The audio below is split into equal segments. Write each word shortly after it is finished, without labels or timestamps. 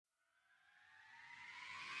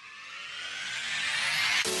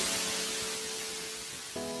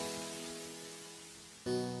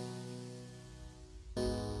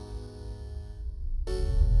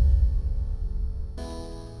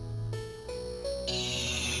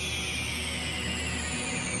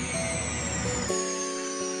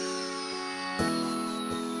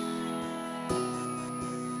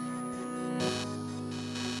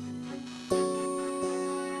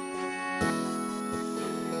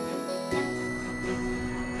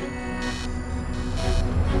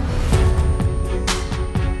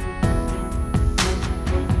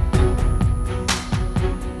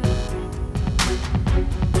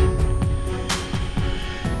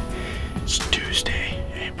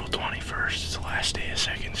last day of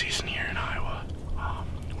second season here in Iowa.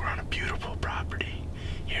 We're on a beautiful property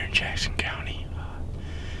here in Jackson County.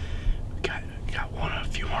 Got a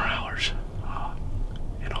few more hours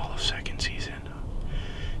in all of second season.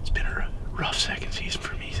 It's been a rough second season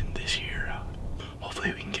for me this year.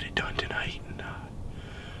 Hopefully we can get it done tonight, and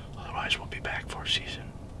otherwise we'll be back for season.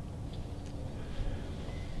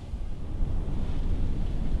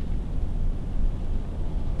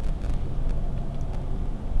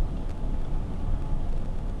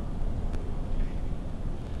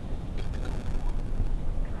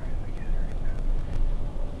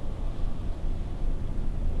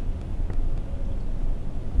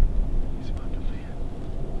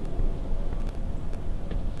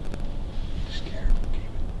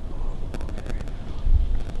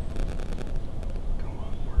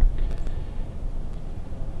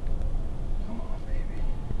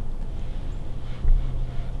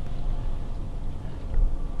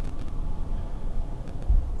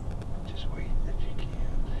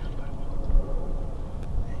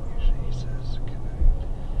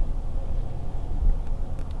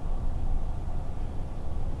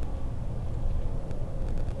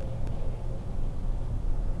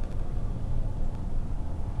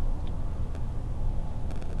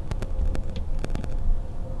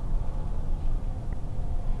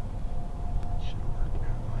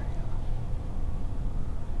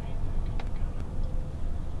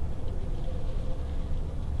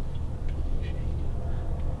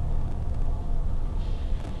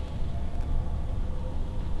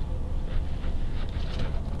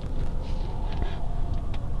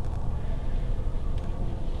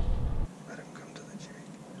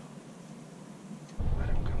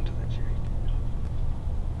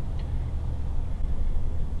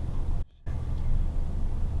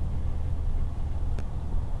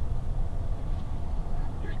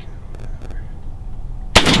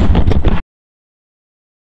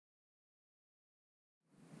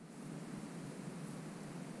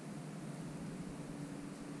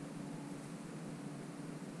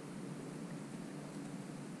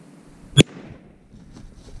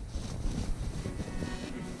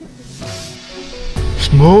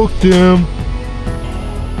 Smoked him.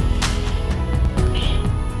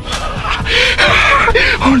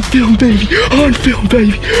 On film, baby. On film,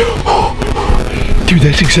 baby. Dude,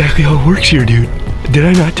 that's exactly how it works here, dude. Did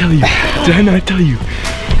I not tell you? Did I not tell you?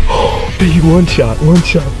 Oh, baby, one shot,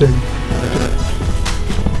 baby.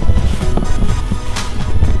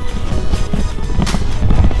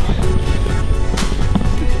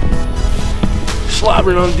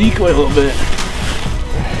 Slobbering on decoy a little bit.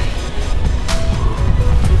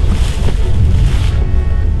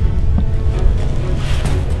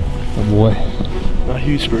 Oh boy. Not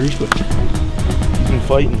huge spurs, but he's been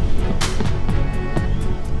fighting.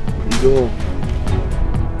 Pretty cool.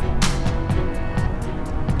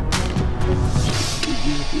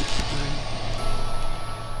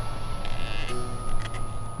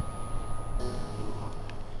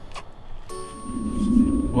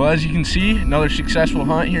 Well, as you can see, another successful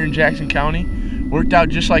hunt here in Jackson County. Worked out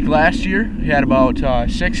just like last year. We had about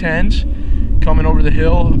 6 hens coming over the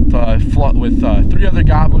hill with 3 other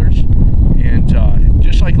gobblers. And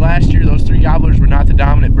just like last year, those 3 gobblers were not the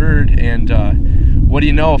dominant bird. And what do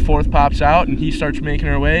you know, a 4th pops out and he starts making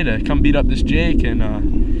her way to come beat up this Jake.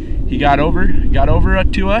 And he got over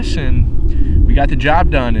to us, and we got the job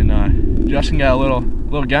done. And Justin got a little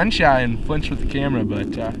gun shy and flinched with the camera,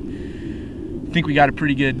 but I think we got a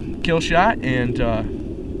pretty good kill shot, and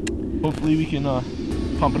hopefully we can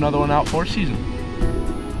pump another one out for season.